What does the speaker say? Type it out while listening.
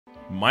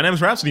My name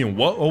is Rhapsody, and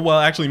well,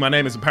 actually, my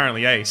name is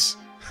apparently Ace.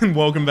 And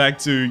welcome back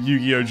to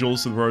Yu-Gi-Oh!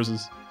 Duels of the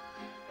Roses.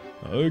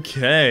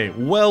 Okay,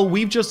 well,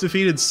 we've just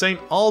defeated St.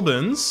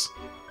 Albans,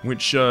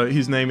 which,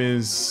 his name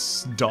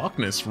is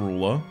Darkness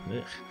Ruler.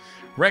 Ugh.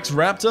 Rex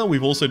Raptor,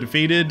 we've also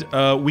defeated.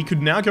 We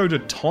could now go to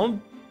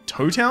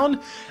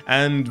Town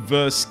and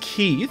verse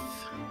Keith.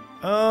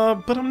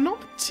 But I'm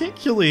not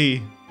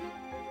particularly...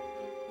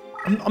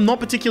 I'm not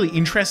particularly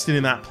interested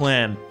in that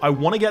plan. I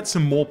want to get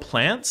some more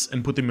plants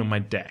and put them in my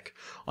deck.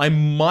 I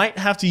might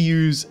have to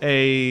use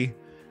a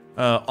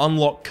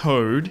unlock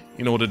code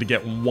in order to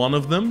get one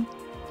of them.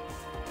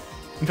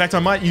 In fact, I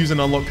might use an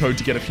unlock code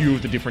to get a few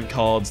of the different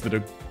cards that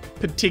are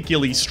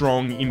particularly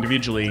strong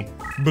individually,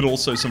 but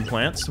also some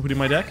plants to put in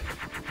my deck.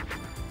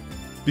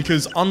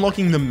 Because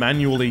unlocking them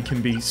manually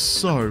can be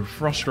so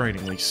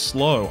frustratingly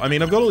slow. I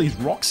mean, I've got all these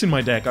rocks in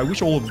my deck. I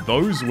wish all of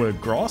those were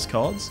grass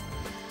cards.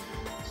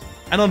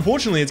 And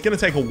unfortunately, it's going to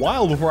take a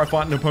while before I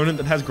fight an opponent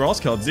that has grass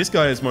cards. This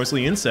guy is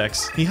mostly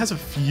insects. He has a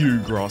few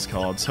grass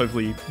cards.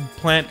 Hopefully,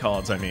 plant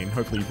cards, I mean.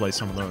 Hopefully he plays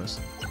some of those.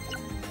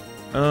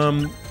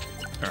 Alright.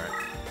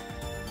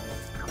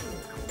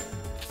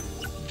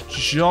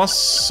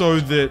 Just so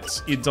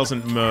that it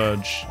doesn't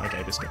merge.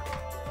 Okay, this guy.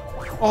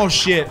 Oh,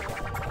 shit.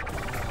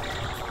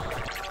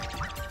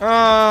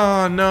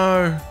 Ah,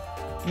 no.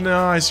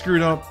 No, I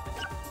screwed up.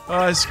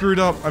 I screwed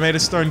up. I made a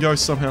stone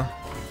ghost somehow.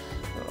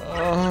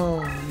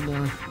 Oh,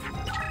 no.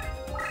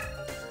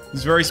 I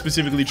was very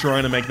specifically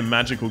trying to make the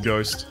magical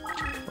ghost.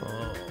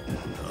 Oh,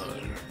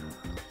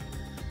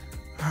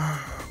 no.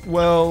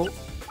 Well...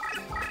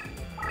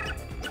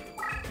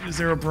 is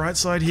there a bright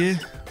side here?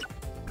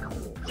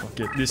 Fuck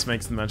it, this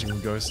makes the magical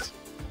ghost.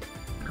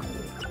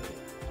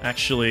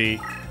 Actually...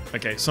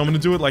 okay, so I'm gonna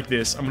do it like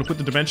this. I'm gonna put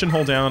the dimension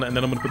hole down, and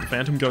then I'm gonna put the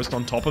phantom ghost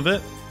on top of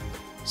it,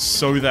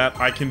 so that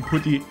I can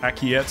put the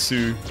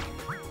Akietsu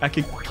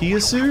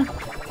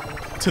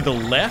to the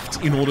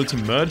left in order to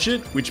merge it,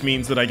 which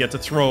means that I get to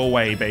throw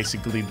away,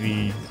 basically,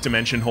 the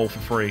dimension hole for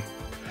free.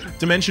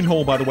 Dimension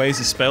hole, by the way, is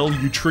a spell.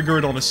 You trigger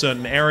it on a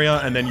certain area,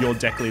 and then your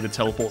deck leader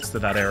teleports to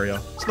that area.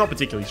 It's not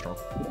particularly strong.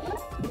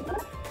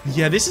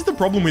 Yeah, this is the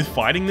problem with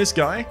fighting this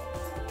guy.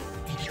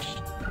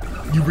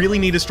 You really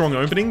need a strong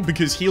opening,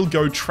 because he'll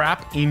go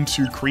trap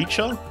into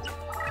creature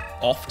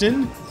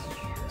often.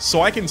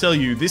 So I can tell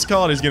you, this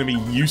card is going to be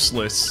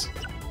useless,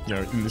 you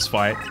know, in this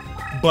fight.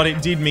 But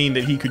it did mean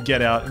that he could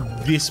get out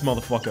this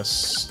motherfucker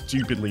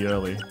stupidly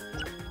early.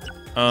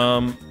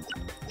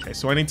 Okay,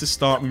 so I need to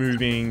start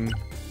moving...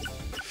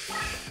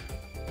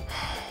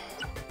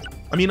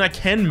 I mean, I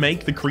can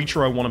make the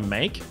creature I want to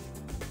make,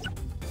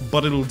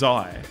 but it'll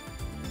die.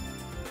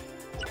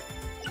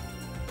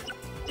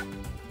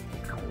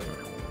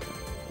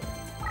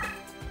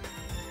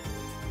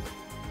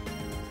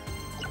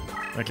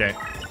 Okay.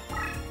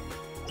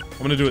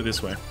 I'm gonna do it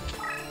this way.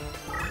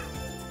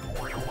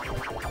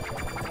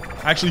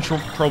 I actually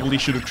probably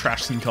should have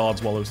trashed some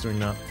cards while I was doing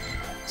that.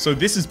 So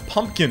this is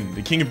Pumpkin,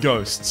 the King of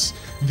Ghosts.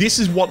 This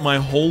is what my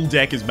whole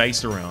deck is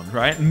based around,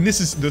 right? And this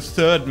is the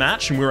third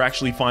match, and we're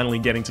actually finally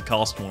getting to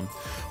cast one.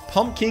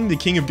 Pumpkin, the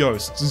King of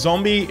Ghosts.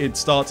 Zombie, it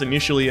starts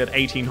initially at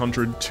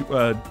 1800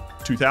 to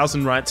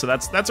 2000, right? So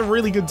that's a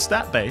really good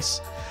stat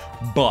base.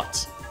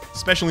 But,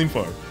 special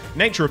info.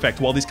 Nature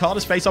effect. While this card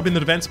is face up in the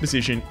defense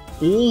position,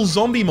 all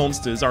zombie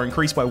monsters are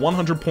increased by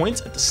 100 points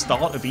at the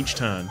start of each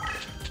turn.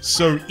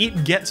 So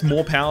it gets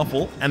more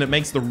powerful, and it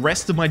makes the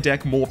rest of my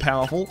deck more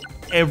powerful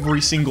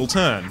every single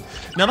turn.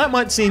 Now that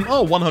might seem,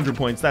 oh, 100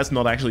 points, that's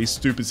not actually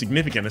super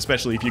significant,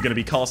 especially if you're going to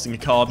be casting a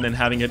card and then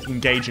having it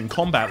engage in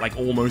combat like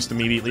almost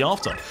immediately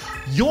after.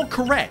 You're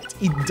correct,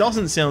 it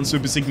doesn't sound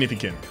super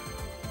significant.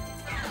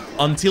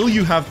 Until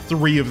you have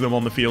 3 of them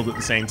on the field at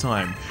the same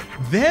time.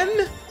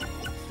 Then...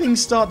 things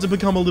start to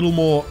become a little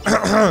more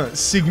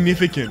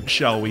significant,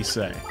 shall we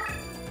say.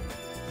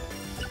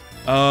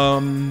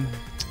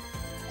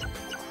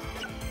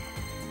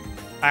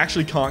 I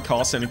actually can't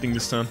cast anything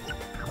this turn.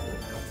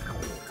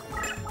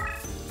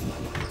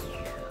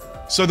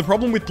 So the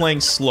problem with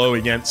playing slow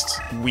against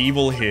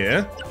Weevil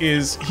here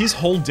is his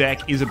whole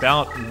deck is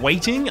about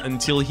waiting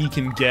until he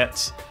can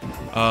get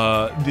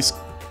this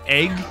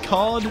egg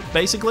card,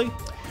 basically.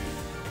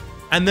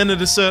 And then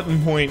at a certain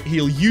point,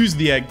 he'll use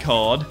the egg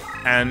card,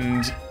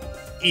 and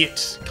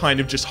it kind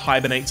of just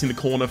hibernates in the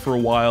corner for a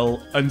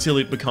while until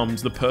it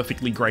becomes the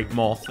perfectly great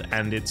moth,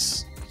 and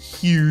it's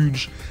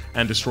huge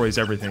and destroys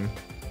everything.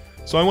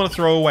 So I want to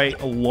throw away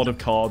a lot of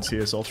cards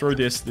here, so I'll throw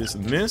this, this,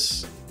 and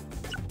this.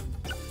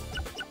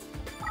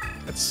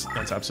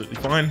 That's absolutely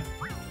fine.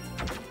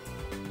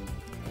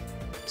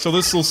 So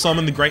this will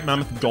summon the Great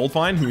Mammoth of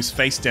Goldvine, who is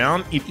face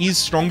down. It is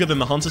stronger than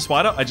the Hunter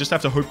Spider. I just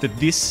have to hope that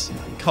this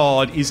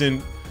card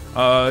isn't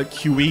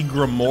QE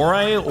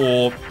Grimoire,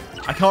 or...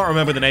 I can't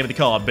remember the name of the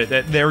card, but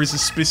there is a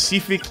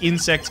specific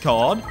insect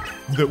card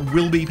that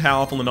will be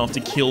powerful enough to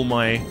kill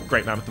my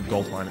Great Mammoth of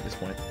Goldvine at this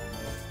point.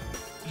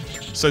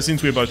 So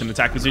since we're both in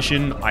attack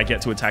position, I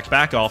get to attack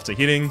back after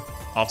being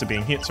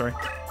hit, sorry.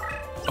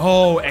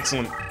 Oh,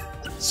 excellent.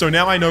 So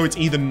now I know it's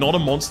either not a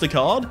monster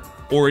card,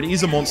 or it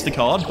is a monster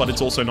card, but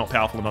it's also not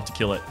powerful enough to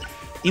kill it.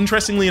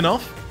 Interestingly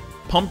enough,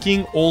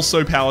 Pumpkin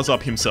also powers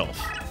up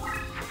himself.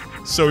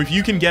 So if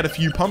you can get a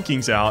few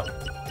pumpkins out,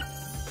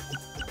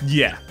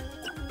 yeah.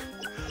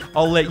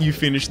 I'll let you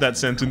finish that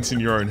sentence in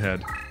your own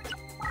head.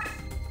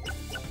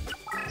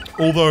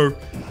 Although,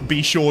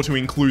 be sure to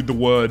include the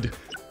word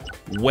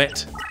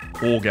wet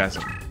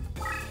orgasm.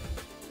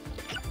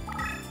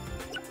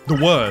 The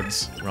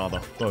words,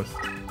 rather, both.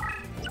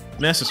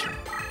 Necessary.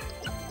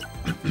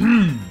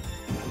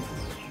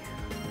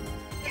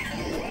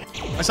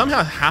 I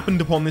somehow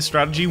happened upon this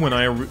strategy when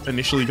I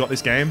initially got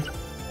this game,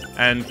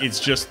 and it's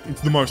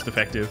the most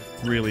effective.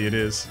 Really, it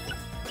is.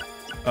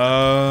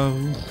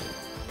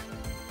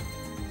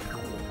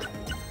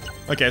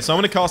 Okay, so I'm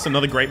going to cast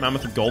another Great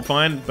Mammoth of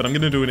Goldfine, but I'm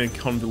going to do it in a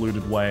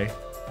convoluted way.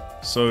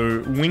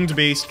 So, Winged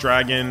Beast,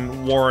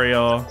 Dragon,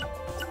 Warrior,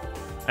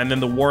 and then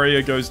the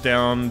Warrior goes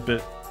down,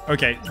 but...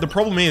 Okay, the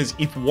problem is,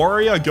 if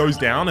Warrior goes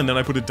down and then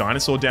I put a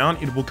Dinosaur down,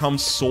 it will become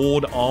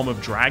Sword, Arm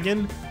of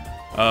Dragon.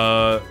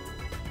 But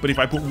if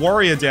I put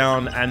Warrior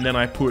down and then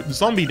I put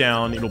Zombie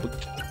down, it'll be...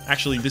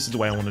 Actually, this is the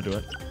way I want to do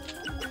it.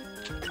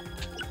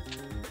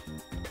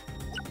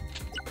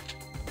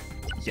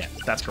 Yeah,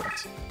 that's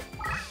correct.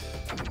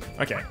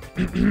 Okay.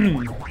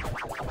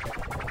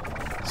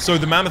 So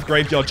the Mammoth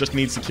Graveyard just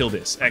needs to kill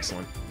this.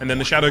 Excellent. And then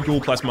the Shadow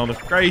Ghoul plus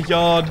Mammoth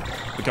Graveyard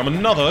become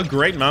another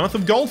Great Mammoth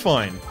of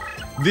Goldfine.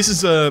 This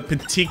is a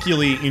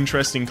particularly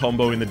interesting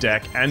combo in the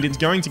deck, and it's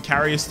going to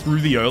carry us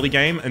through the early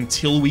game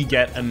until we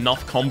get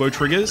enough combo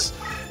triggers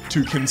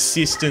to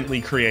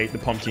consistently create the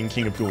Pumpkin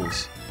King of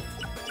Ghouls.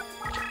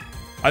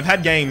 I've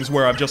had games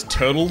where I've just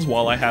turtled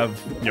while I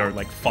have, you know,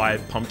 like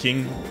 5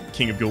 Pumpkin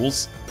King of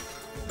Ghouls.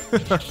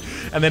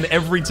 And then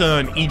every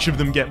turn, each of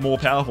them get more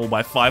powerful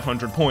by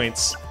 500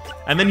 points.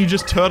 And then you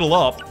just turtle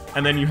up,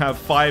 and then you have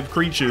 5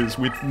 creatures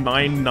with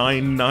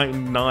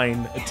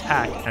 9999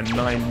 attack and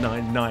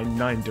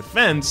 9999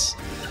 defense,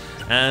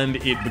 and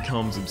it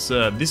becomes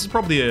absurd. This is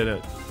probably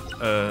a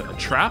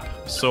trap,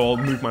 so I'll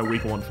move my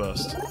weaker one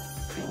first.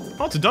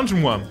 Oh, it's a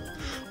Dungeon Worm.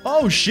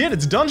 Oh shit,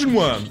 it's a Dungeon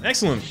Worm.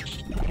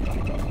 Excellent.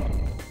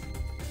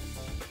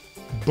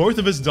 Both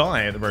of us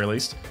die, at the very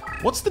least.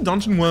 What's the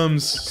Dungeon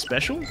Worm's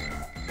special?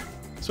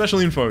 Special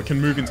info,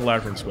 can move into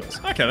Labyrinth Squares.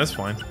 Okay, that's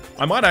fine.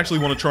 I might actually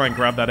want to try and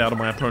grab that out of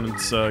my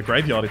opponent's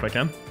graveyard if I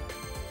can.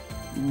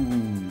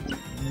 Ooh,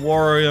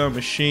 Warrior,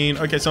 Machine.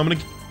 Okay, so I'm going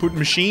to put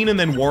Machine and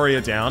then Warrior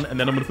down, and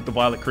then I'm going to put the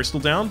Violet Crystal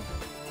down.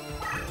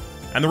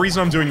 And the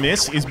reason I'm doing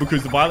this is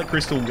because the Violet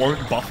Crystal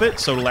won't buff it,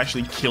 so it'll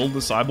actually kill the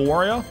Cyber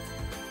Warrior.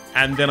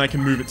 And then I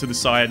can move it to the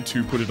side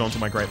to put it onto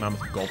my Great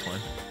Mammoth of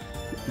Goldfine.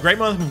 The Great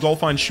Mammoth of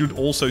Goldfine should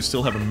also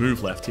still have a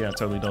move left. Yeah, it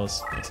totally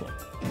does. Excellent.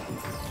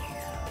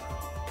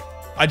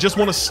 I just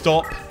want to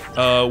stop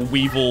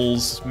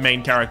Weevil's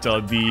main character,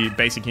 the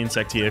basic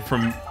insect here,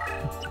 from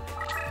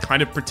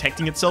kind of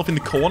protecting itself in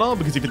the corner,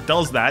 because if it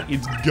does that,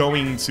 it's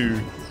going to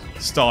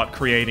start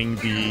creating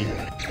the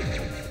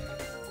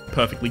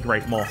perfectly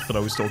great moth that I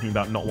was talking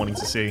about not wanting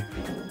to see.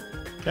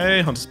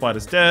 Okay, Hunter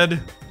Spider's dead.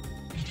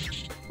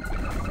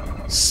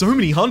 So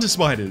many Hunter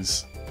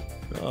Spiders!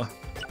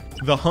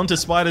 The Hunter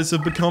Spiders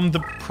have become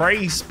the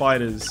Prey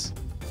Spiders.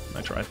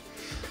 I tried.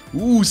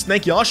 Ooh,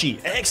 Snake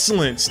Yashi.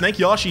 Excellent. Snake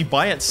Yashi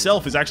by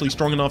itself is actually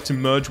strong enough to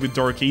merge with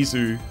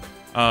Dorokizu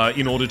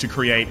in order to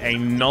create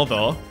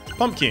another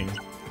Pumpkin.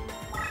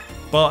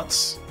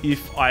 But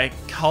if I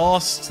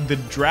cast the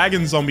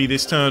Dragon Zombie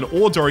this turn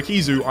or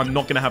Dorokizu, I'm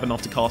not going to have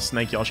enough to cast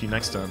Snake Yashi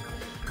next turn.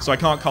 So I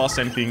can't cast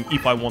anything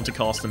if I want to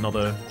cast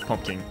another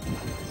Pumpkin.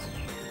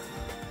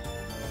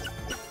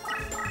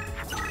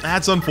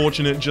 That's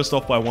unfortunate, just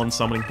off by 1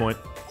 summoning point.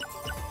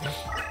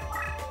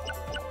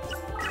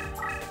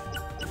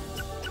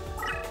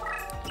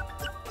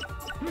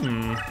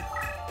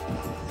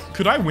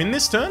 Could I win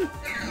this turn?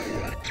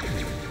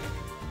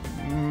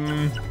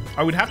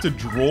 I would have to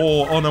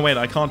draw... Oh, no, wait,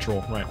 I can't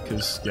draw. Right,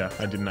 because, yeah,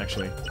 I didn't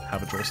actually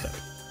have a draw step.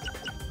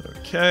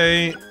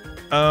 Okay.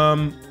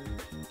 I'll...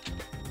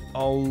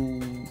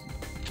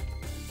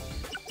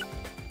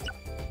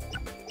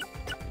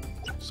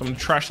 So I'm gonna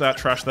trash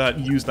that,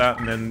 use that,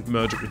 and then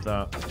merge it with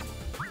that.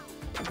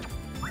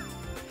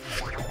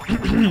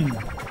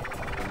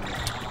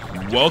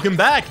 Welcome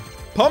back!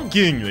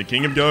 Pumpkin, the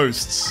King of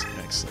Ghosts.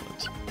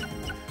 Excellent.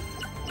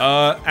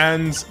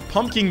 And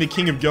Pumpkin, the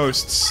King of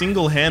Ghosts,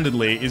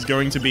 single-handedly is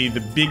going to be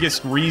the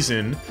biggest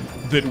reason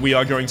that we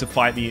are going to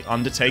fight the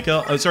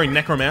Undertaker,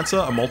 Necromancer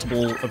a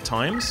multiple of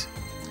times.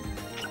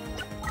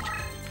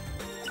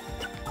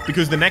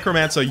 Because the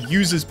Necromancer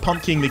uses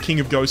Pumpkin, the King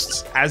of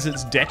Ghosts, as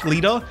its deck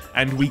leader,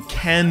 and we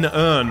can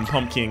earn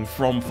Pumpkin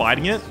from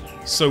fighting it.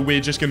 So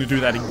we're just going to do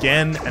that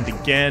again and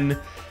again,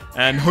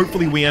 and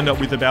hopefully we end up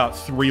with about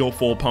 3 or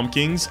 4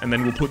 Pumpkins, and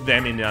then we'll put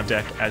them in our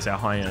deck as our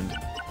high end.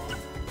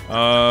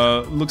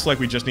 Looks like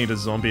we just need a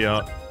zombie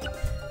out.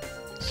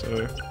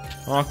 So,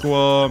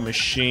 Aqua,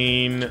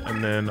 Machine,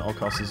 and then I'll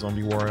cast a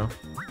Zombie Warrior.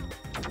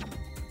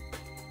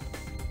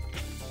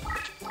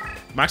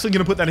 I'm actually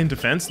going to put that in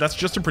defense. That's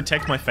just to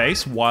protect my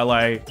face while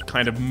I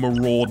kind of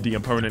maraud the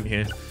opponent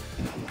here.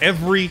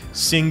 Every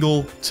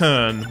single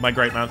turn, my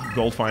Great Mammoth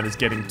Goldfind is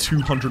getting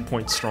 200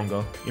 points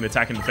stronger in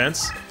attack and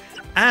defense.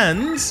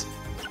 And,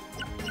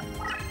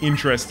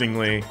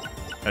 interestingly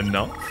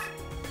enough,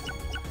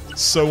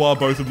 so are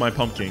both of my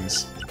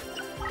pumpkins.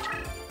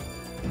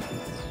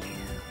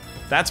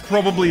 That's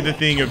probably the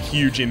thing of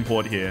huge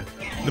import here.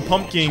 The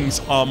pumpkins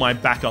are my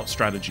backup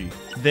strategy.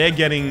 They're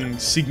getting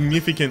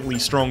significantly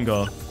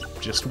stronger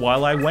just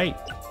while I wait.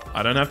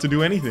 I don't have to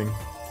do anything.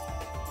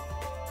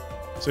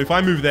 So if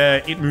I move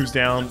there, it moves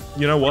down.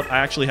 You know what? I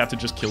actually have to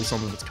just kill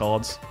some of its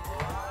cards.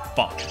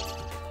 Fuck.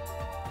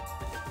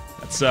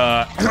 That's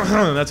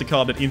that's a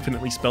card that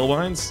infinitely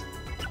spellbinds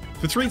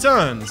for 3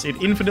 turns.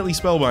 It infinitely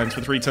spellbinds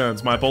for 3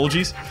 turns. My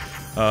apologies.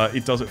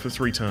 It does it for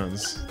 3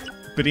 turns,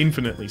 but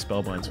infinitely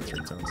spellbinds for 3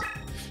 turns.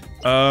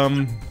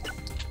 I'm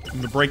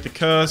gonna break the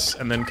curse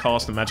and then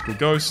cast a magical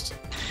ghost.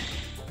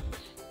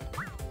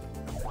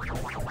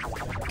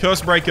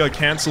 Curse Breaker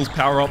cancels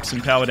power-ups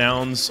and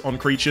power-downs on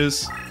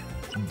creatures,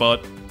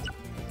 but,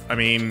 I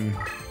mean,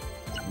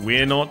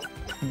 we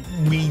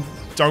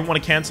don't want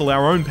to cancel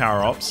our own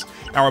power-ups.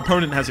 Our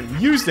opponent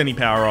hasn't used any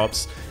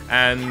power-ups,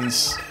 and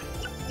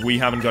we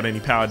haven't got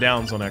any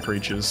power-downs on our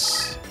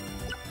creatures.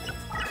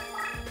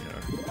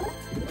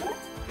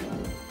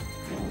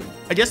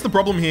 I guess the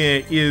problem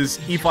here is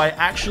if I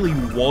actually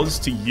was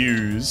to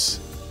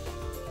use...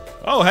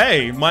 Oh,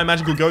 hey, my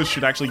magical ghost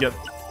should actually get...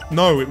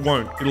 No, it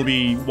won't. It'll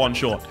be one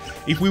shot.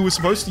 If we were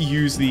supposed to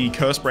use the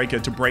Curse Breaker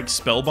to break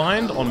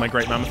Spellbind on my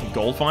Great Mammoth of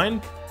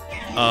Goldfind,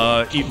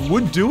 it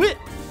would do it,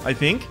 I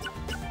think.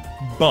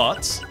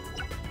 But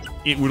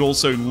it would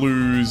also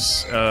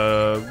lose,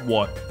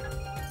 what?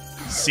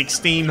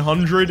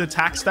 1600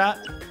 attack stat?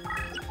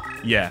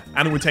 Yeah,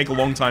 and it would take a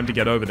long time to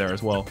get over there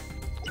as well.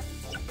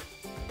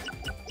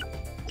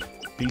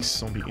 These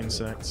zombie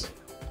insects.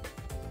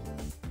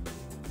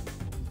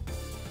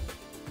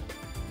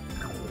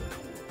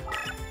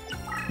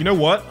 You know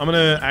what? I'm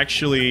gonna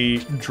actually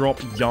drop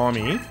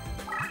Yami.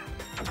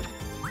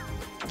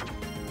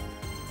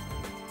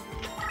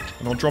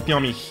 And I'll drop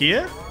Yami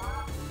here.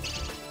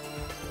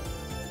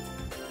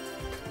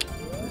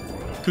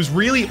 Because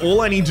really,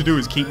 all I need to do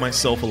is keep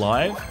myself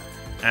alive.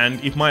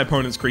 And if my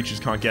opponent's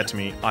creatures can't get to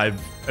me,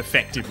 I've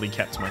effectively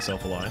kept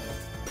myself alive.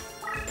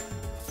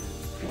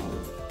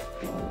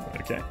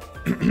 Okay.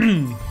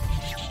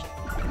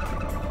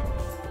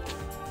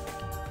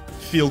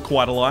 Feel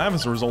quite alive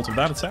as a result of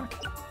that attack.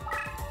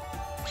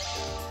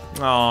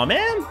 Aw,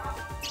 man.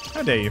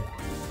 How dare you.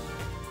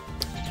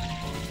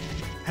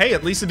 Hey,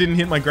 at least it didn't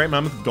hit my Great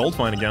Mammoth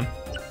Goldfind again.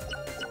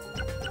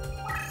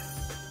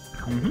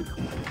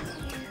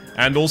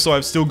 And also,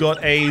 I've still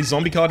got a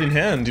zombie card in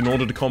hand in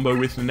order to combo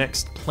with the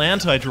next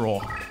plant I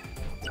draw.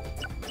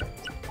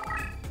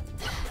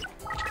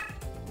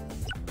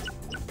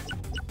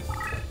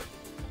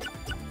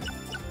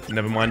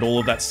 Never mind all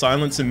of that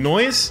silence and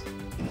noise.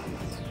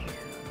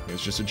 I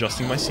was just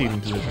adjusting my seating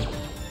position.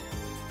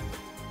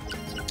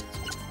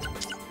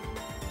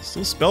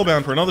 Still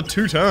spellbound for another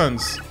 2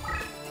 turns.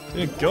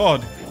 Dear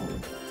God.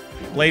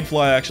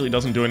 Bladefly actually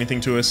doesn't do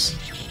anything to us.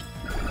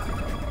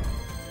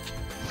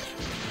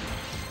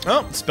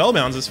 Oh,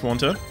 spellbounds us for one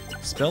turn.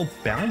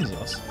 Spellbounds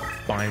us.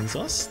 Binds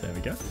us. There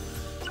we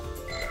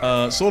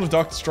go. Sword of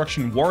Dark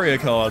Destruction warrior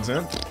cards,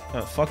 eh?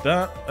 Fuck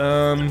that.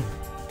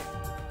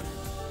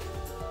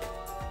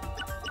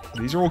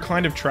 These are all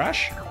kind of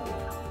trash.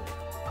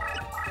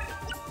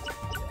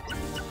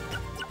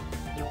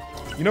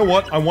 You know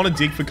what? I want to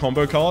dig for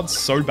combo cards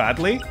so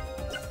badly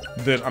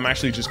that I'm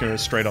actually just going to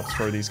straight up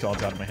throw these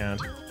cards out of my hand.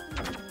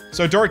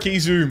 So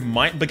Dorikizu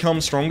might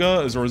become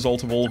stronger as a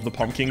result of all of the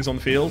pumpkins on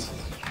the field.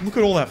 Look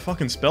at all that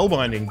fucking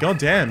spellbinding. God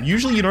damn.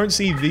 Usually you don't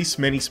see this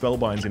many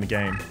spellbinds in a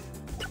game.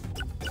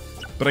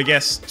 But I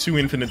guess 2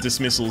 infinite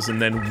dismissals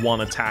and then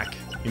 1 attack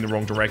in the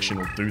wrong direction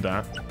will do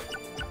that.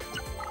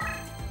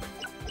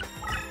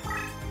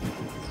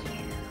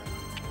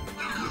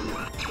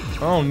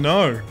 Oh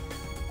no.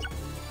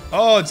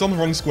 Oh, it's on the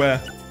wrong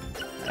square.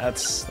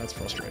 That's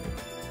frustrating.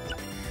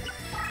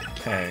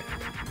 Okay.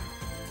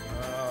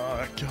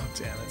 God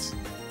damn it.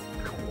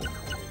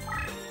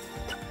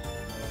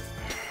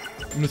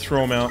 I'm gonna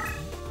throw them out.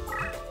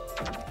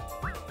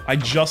 I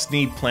just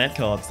need plant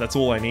cards. That's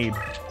all I need.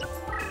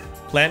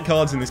 Plant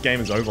cards in this game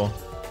is over.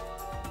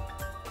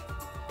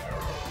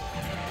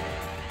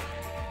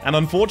 And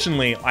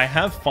unfortunately, I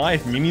have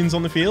 5 minions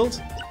on the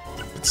field,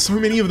 but so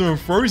many of them are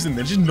frozen.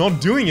 They're just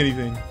not doing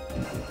anything.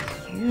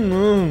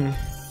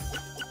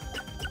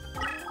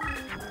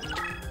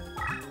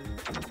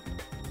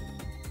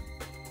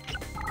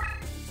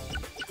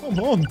 Come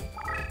on.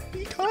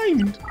 Be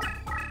kind.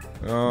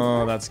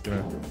 Oh, that's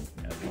gonna...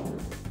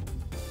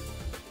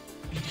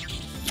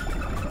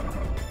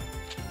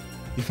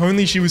 If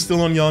only she was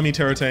still on Yami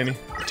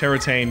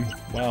Terratane.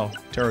 Wow,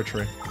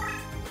 territory.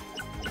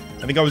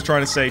 I think I was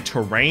trying to say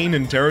terrain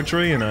and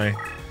territory, and I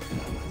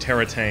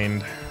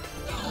terrataned.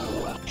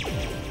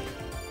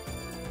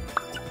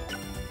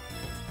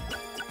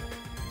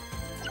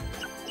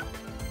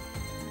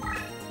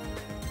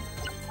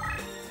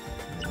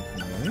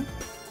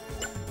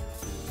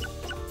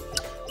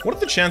 What are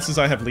the chances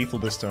I have lethal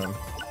this turn?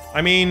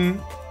 I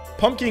mean,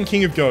 Pumpkin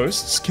King of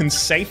Ghosts can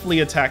safely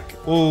attack...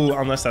 Oh,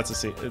 unless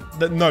that's a...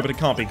 No, but it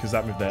can't be because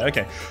that moved there.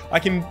 Okay. I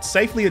can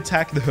safely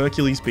attack the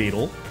Hercules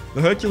Beetle.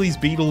 The Hercules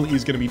Beetle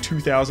is going to be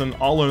 2,000.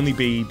 I'll only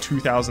be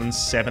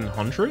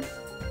 2,700.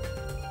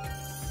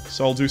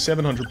 So I'll do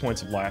 700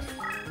 points of life.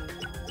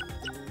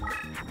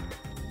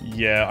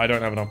 Yeah, I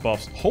don't have enough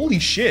buffs. Holy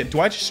shit, do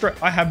I just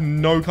I have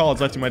no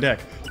cards left in my deck.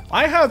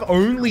 I have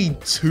only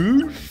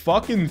 2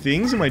 fucking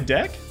things in my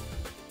deck?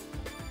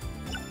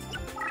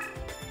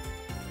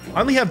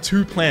 I only have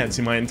 2 plants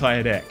in my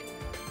entire deck.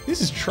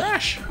 This is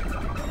trash.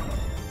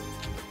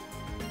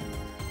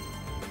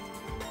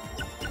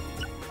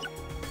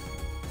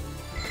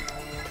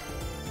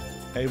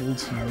 Able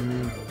to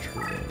move.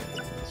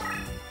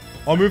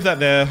 I'll move that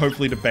there,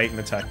 hopefully to bait an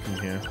attack from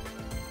here.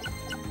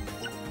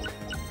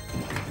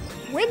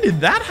 When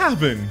did that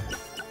happen?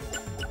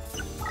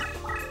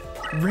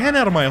 Ran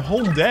out of my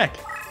whole deck.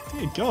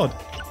 Dear God.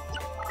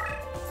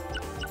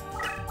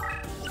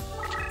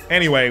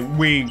 Anyway,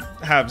 we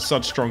have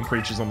such strong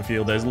creatures on the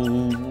field. There's,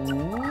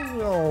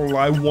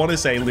 I want to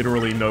say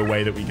literally no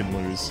way that we can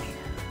lose.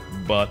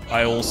 But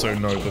I also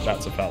know that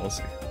that's a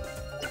fallacy.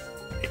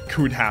 It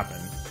could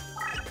happen.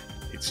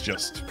 It's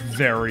just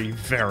very,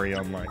 very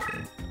unlikely.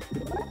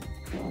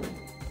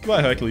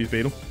 Goodbye, Hercules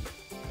Beetle.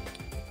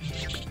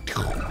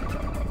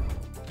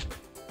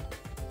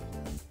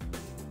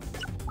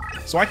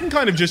 So I can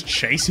kind of just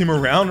chase him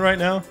around right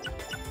now.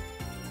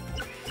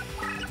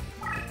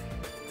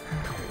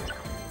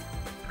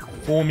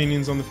 4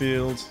 minions on the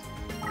field.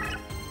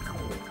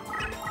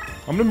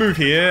 I'm gonna move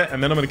here,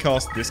 and then I'm gonna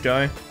cast this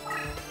guy.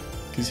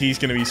 Because he's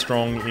gonna be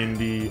strong in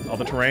the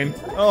other terrain.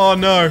 Oh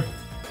no!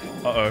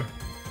 Uh-oh.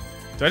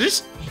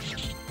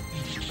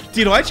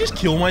 Did I just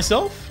kill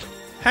myself?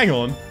 Hang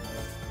on.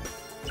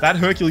 That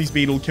Hercules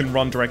Beetle can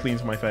run directly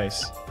into my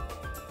face.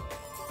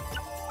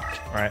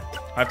 Alright,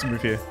 I have to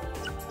move here.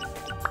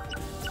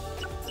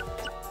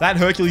 That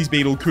Hercules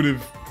Beetle could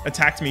have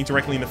attacked me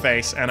directly in the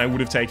face, and I would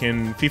have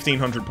taken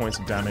 1,500 points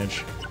of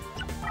damage.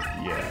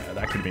 Yeah,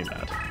 that could have been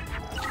bad.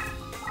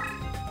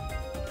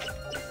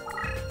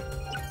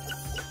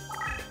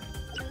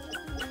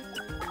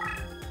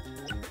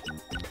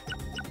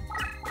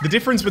 The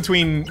difference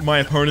between my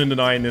opponent and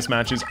I in this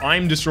match is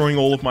I'm destroying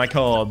all of my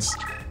cards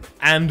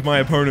and my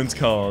opponent's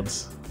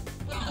cards.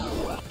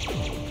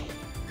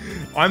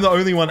 I'm the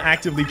only one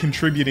actively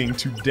contributing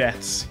to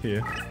deaths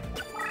here.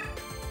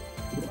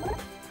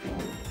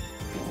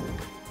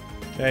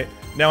 Okay,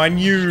 now I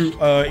knew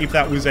if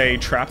that was a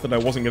trap that I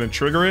wasn't going to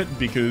trigger it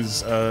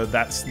because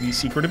that's the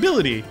secret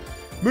ability.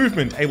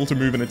 Movement, able to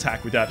move and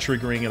attack without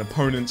triggering an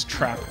opponent's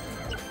trap.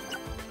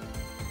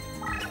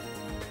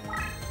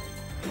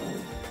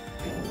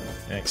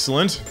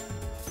 Excellent.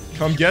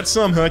 Come get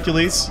some,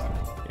 Hercules.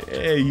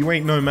 Yeah, you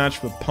ain't no match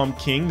for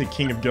Pumpkin, the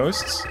King of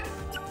Ghosts.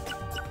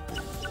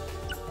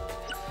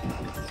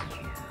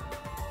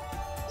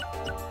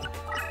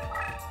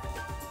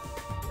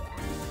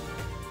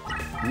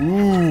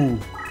 Ooh.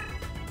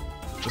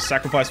 Just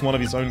sacrifice one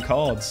of his own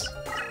cards.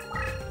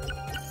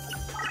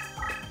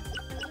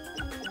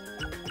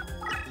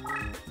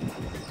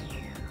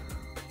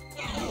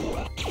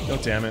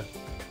 God damn it.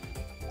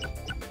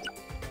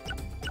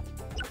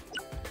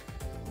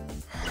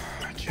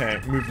 Okay,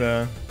 move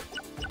there.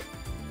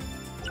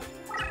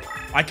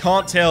 I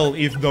can't tell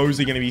if those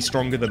are going to be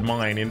stronger than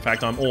mine. In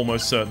fact, I'm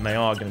almost certain they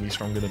are going to be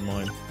stronger than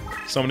mine.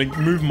 So I'm going to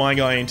move my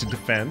guy into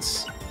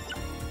defense.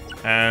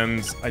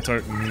 And I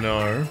don't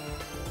know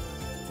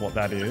what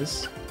that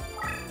is.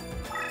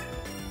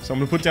 So I'm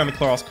going to put down the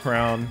Class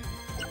Crown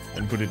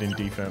and put it in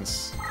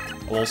defense.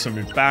 I'll also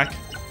move back,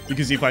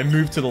 because if I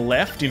move to the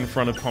left in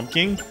front of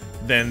Pumpkin,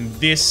 then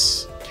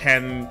this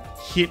can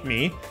hit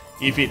me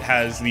if it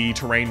has the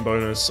terrain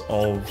bonus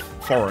of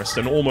Forest,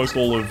 and almost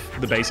all of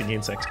the basic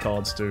insect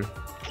cards do.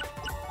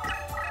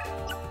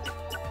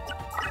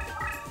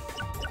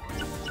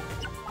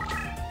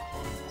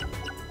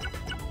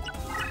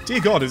 Dear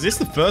God, is this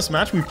the first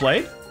match we've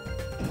played?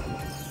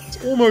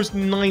 It's almost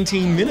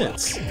 19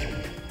 minutes.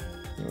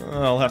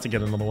 I'll have to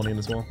get another one in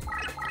as well.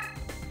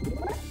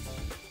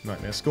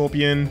 Nightmare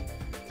Scorpion.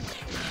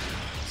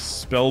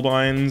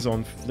 Spellbinds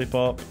on flip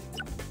up.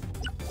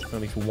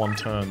 Only for one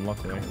turn,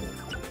 luckily.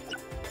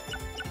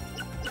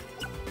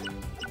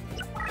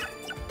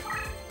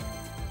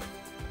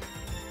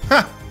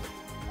 Ha!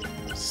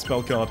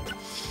 Spell card.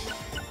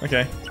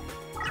 Okay.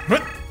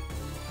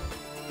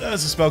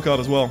 There's a spell card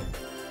as well.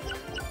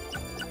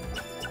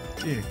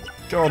 Dear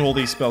God, all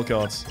these spell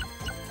cards.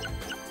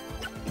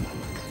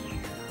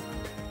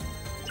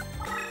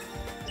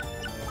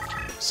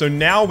 So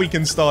now we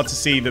can start to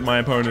see that my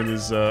opponent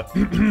is,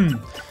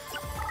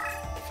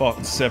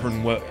 fucked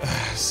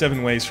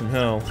 7 ways from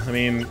hell. I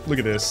mean, look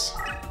at this.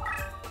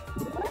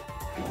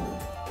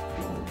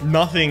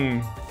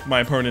 Nothing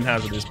my opponent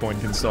has at this point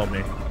can stop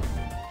me.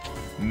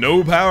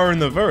 No power in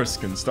the verse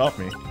can stop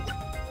me.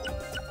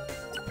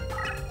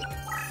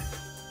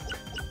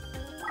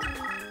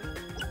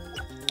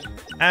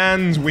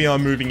 And we are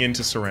moving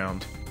into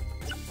Surround.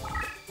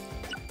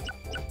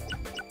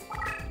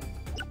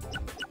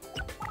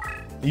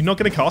 you not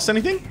gonna cast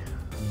anything?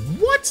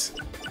 What?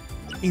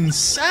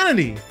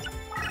 Insanity!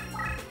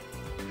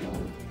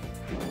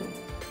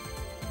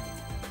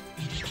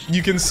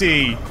 You can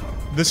see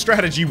the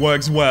strategy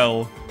works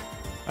well.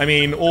 I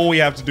mean, all we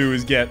have to do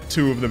is get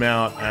 2 of them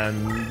out,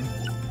 and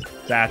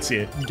that's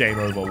it. Game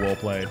over. Well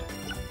played.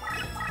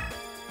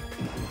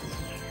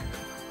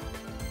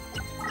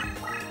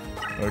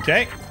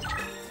 Okay.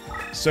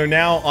 So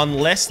now,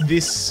 unless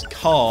this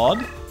card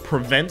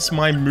prevents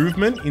my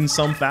movement in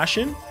some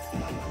fashion,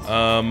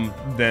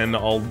 then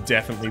I'll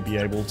definitely be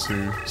able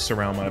to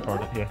surround my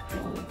opponent here.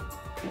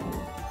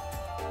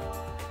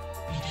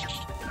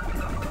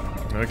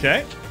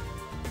 Okay.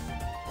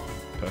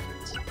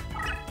 Perfect.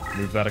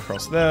 Move that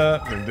across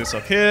there, move this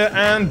up here,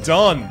 and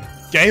done!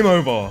 Game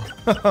over!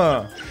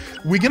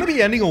 We're gonna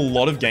be ending a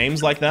lot of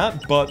games like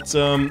that, but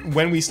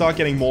when we start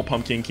getting more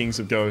Pumpkin Kings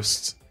of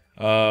Ghosts,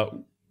 a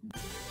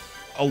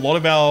lot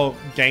of our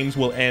games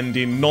will end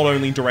in not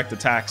only direct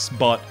attacks,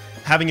 but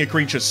having a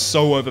creature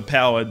so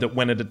overpowered that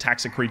when it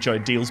attacks a creature,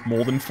 it deals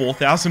more than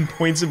 4,000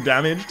 points of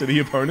damage to the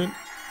opponent.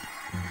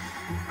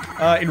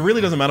 It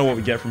really doesn't matter what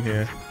we get from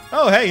here.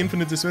 Oh, hey,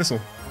 Infinite Dismissal.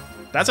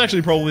 That's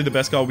actually probably the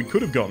best card we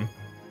could have gotten.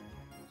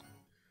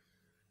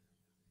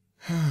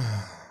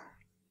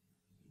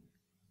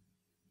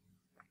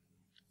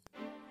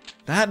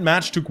 That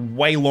match took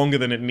way longer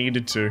than it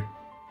needed to.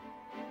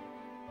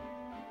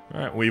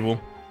 Alright, Weevil.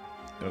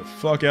 Get the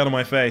fuck out of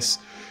my face.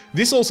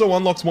 This also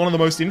unlocks one of the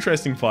most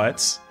interesting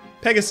fights.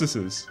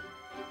 Pegasuses.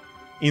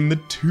 In the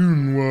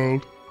Toon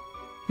World.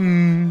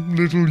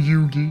 Little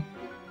Yugi.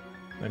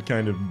 That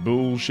kind of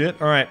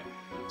bullshit. Alright,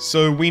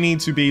 so we need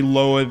to be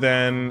lower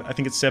than, I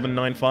think it's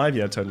 795?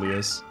 Yeah, it totally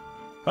is.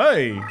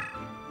 Hey!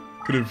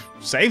 Could have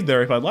saved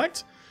there if I'd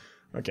liked.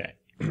 Okay.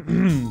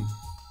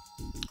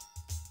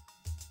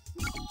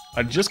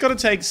 I just gotta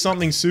take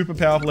something super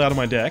powerful out of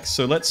my deck,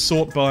 so let's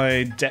sort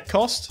by deck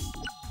cost.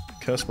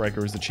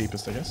 Cursebreaker is the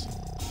cheapest, I guess.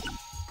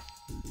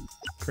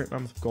 Crit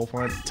Mammoth,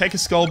 Goldfind. Take a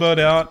Skullbird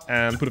out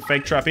and put a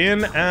Fake Trap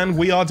in, and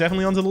we are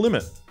definitely under the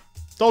limit.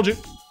 Told you.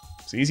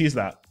 It's easy as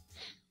that.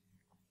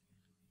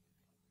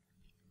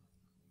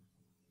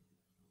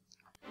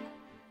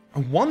 I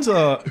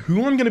wonder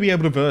who I'm gonna be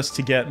able to verse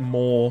to get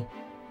more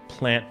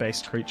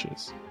plant-based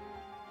creatures.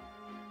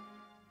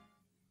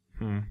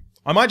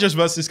 I might just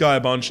verse this guy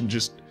a bunch and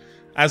just,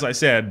 as I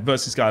said,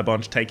 verse this guy a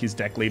bunch, take his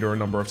deck leader a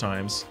number of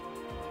times.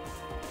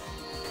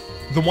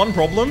 The one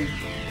problem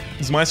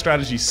is my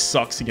strategy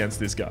sucks against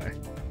this guy.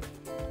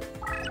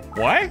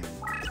 Why?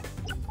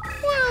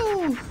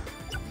 Well,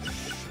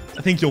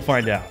 I think you'll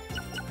find out.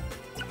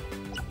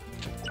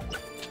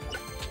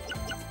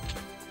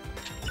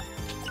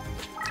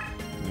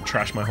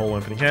 Trash my whole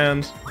opening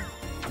hand.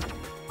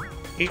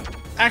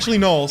 Actually,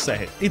 no, I'll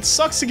say it. It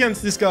sucks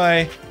against this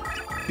guy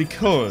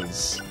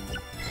because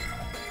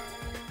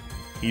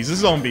he's a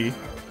zombie.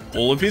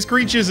 All of his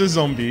creatures are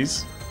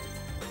zombies.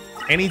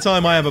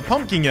 Anytime I have a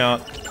pumpkin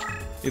out,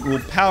 it will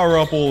power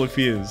up all of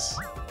his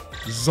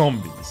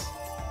zombies.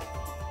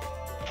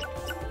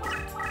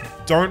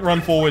 Don't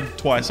run forward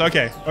twice.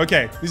 Okay,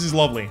 okay, this is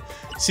lovely.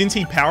 Since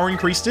he power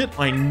increased it,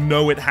 I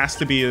know it has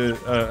to be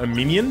a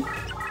minion.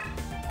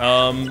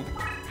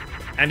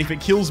 And if it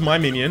kills my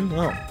minion,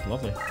 oh,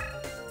 lovely.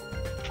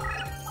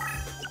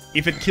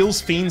 If it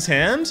kills Fiend's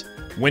Hand,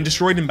 when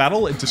destroyed in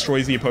battle, it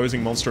destroys the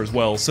opposing monster as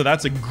well. So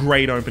that's a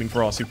great opening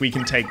for us if we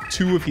can take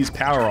 2 of his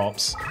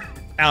power-ups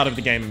out of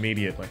the game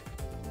immediately.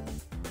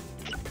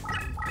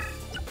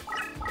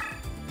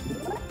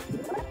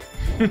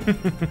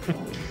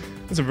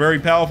 That's a very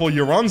powerful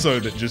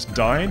Yoronzo that just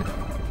died.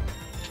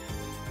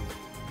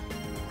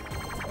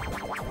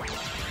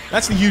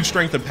 That's the huge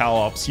strength of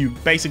power-ups. You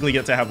basically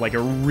get to have like a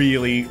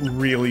really,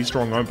 really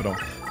strong opener.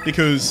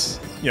 Because,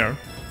 you know,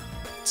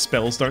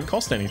 spells don't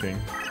cost anything.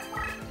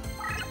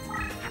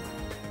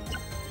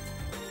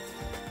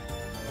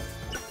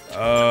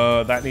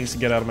 That needs to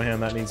get out of my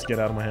hand, that needs to get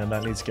out of my hand,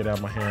 that needs to get out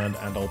of my hand,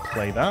 and I'll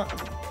play that.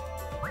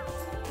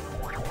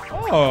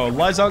 Oh,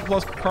 Lyzark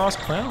plus Brass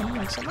Crown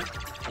makes something?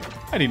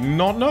 I did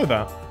not know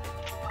that.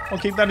 I'll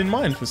keep that in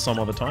mind for some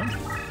other time.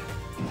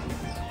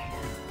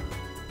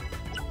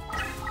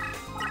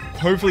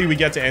 Hopefully we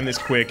get to end this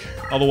quick,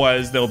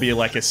 otherwise there'll be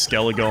like a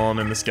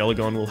Skelegon, and the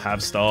Skelegon will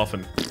have stuff,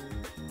 and it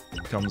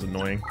becomes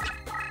annoying.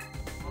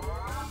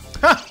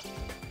 Ha!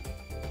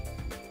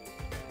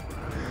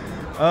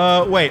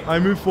 Wait, I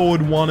move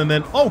forward 1 and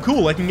then... Oh,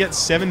 cool, I can get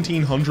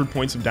 1,700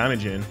 points of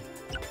damage in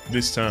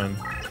this turn.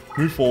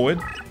 Move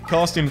forward,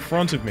 cast in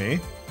front of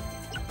me.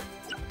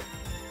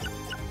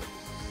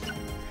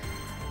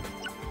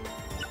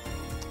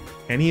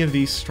 Any of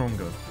these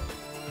stronger?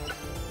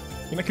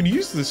 I mean, I could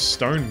use the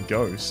Stone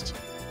Ghost.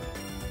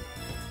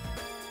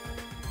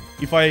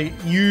 If I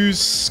use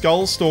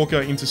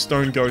Skullstalker into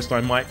Stone Ghost,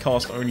 I might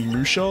cast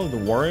Onimusha, the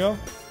warrior.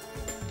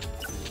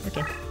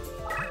 Okay.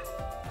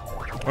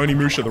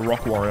 Onimusha, the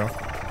rock warrior.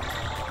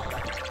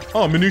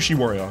 Oh, Minushi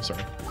warrior,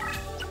 sorry.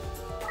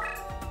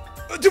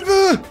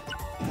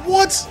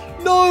 What?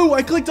 No,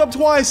 I clicked up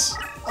twice.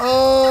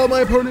 Oh,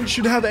 my opponent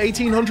should have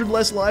 1,800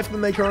 less life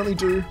than they currently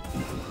do.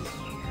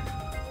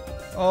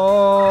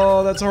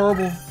 Oh, that's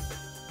horrible.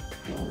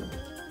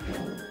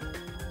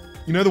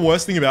 You know the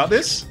worst thing about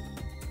this?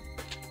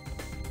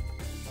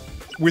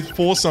 With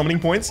 4 summoning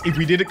points, if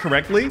we did it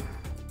correctly,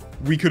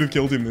 we could have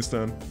killed him this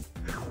turn.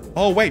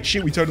 Oh, wait,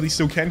 shit, we totally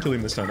still can kill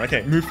him this turn.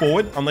 Okay, move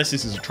forward, unless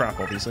this is a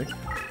trap, obviously.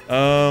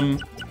 I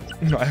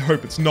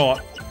hope it's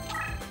not.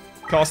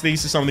 Cast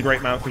these to summon the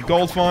Great Mammoth with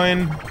Gold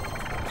Fine.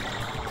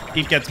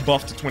 It gets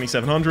buffed to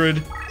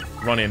 2700.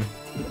 Run in.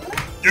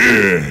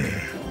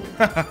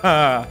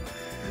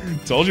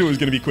 Told you it was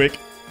going to be quick.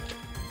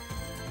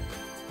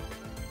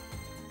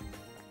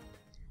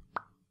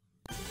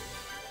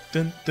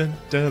 Dun, dun,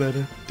 dun, dun,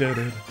 dun, dun,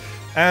 dun.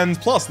 And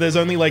plus, there's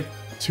only like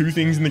 2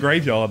 things in the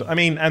graveyard. I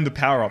mean, and the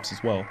power-ups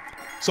as well.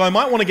 So I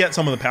might want to get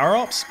some of the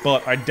power-ups,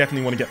 but I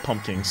definitely want to get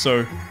Pumpkin.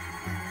 So,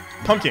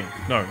 Pumpkin.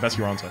 No, that's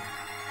your answer.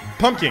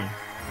 Pumpkin.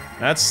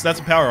 That's a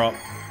power-up.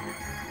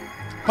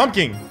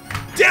 Pumpkin.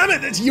 Damn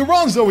it, it's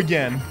Yoronzo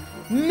again.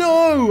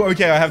 No.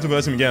 Okay, I have to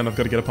verse him again. I've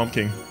got to get a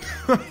Pumpkin.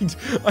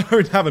 I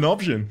don't have an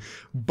option.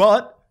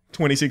 But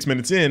 26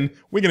 minutes in,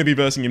 we're going to be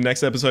versing him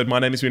next episode. My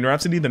name has been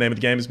Rhapsody. The name of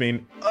the game has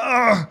been...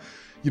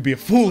 You'd be a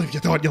fool if you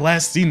thought you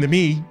last seen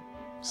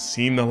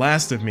the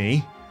last of me.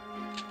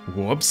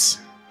 Whoops.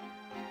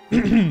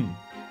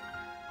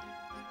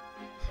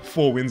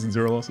 4 wins and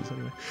 0 losses,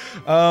 anyway.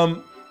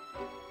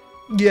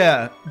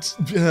 Yeah,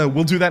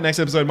 we'll do that next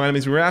episode. My name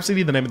is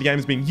Rhapsody. The name of the game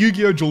has been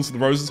Yu-Gi-Oh! Duels of the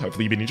Roses.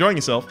 Hopefully you've been enjoying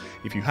yourself.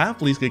 If you have,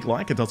 please click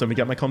like. It does help me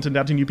get my content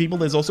out to new people.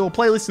 There's also a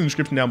playlist in the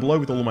description down below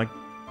with all of my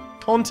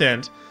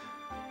content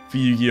for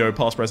Yu-Gi-Oh!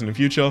 Past, present, and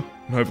future.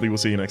 And hopefully we'll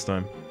see you next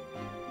time.